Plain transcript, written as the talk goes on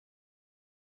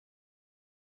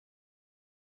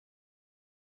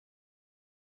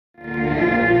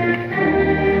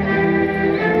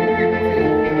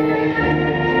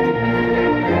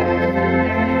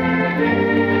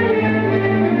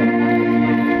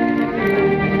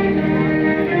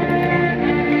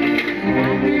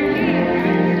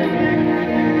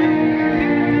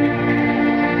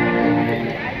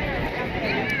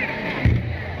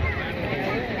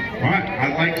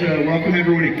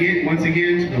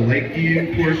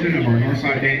Lakeview portion of our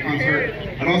Northside Band concert.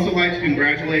 I'd also like to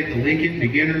congratulate the Lincoln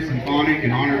Beginner, Symphonic,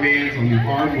 and Honor Bands on their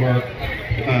hard work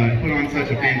to put on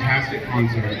such a fantastic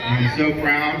concert. I'm so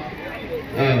proud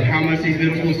of how much these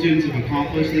middle school students have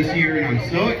accomplished this year, and I'm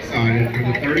so excited for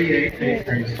the 38 eighth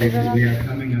grade students we have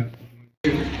coming up.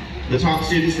 The top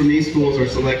students from these schools are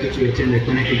selected to attend a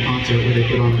clinical concert where they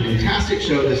put on a fantastic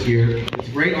show this year. It's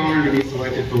a great honor to be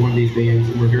selected for one of these bands,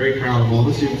 and we're very proud of all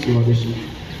the students who auditioned.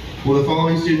 Will the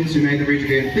following students who made the region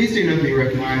band please stand up and be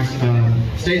recognized?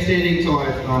 Stay standing until I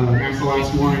announce the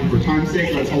last one. For time's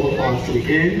sake, let's hold applause to the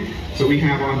end. So we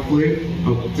have on flute,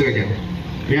 there we go.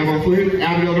 We have on flute,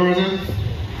 Abigail Garza,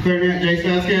 clarinet, Jace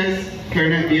Vasquez,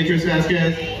 clarinet, Beatrice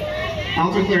Vasquez,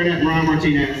 alto clarinet, Mariah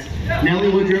Martinez, Nellie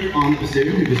Woodruff on the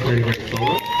bassoon, who just played a great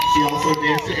solo. She also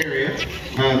danced to area.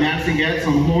 Madison Getz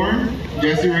on the horn,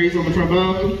 Jesse Reese on the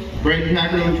trombone, Braden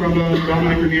Packer on the trombone,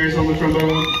 Dominic Ramirez on the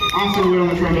trombone, Austin Wood on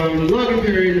the trombone, Logan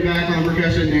Perry in the back on the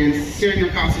percussion, and Samuel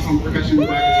Costas on the percussion in the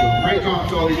back as well. Great job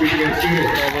to all these region band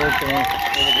students.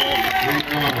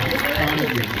 Proud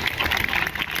of you.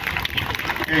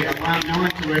 Okay, I'd now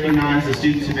like to recognize the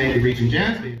students who made the Region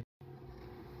Jazz Band.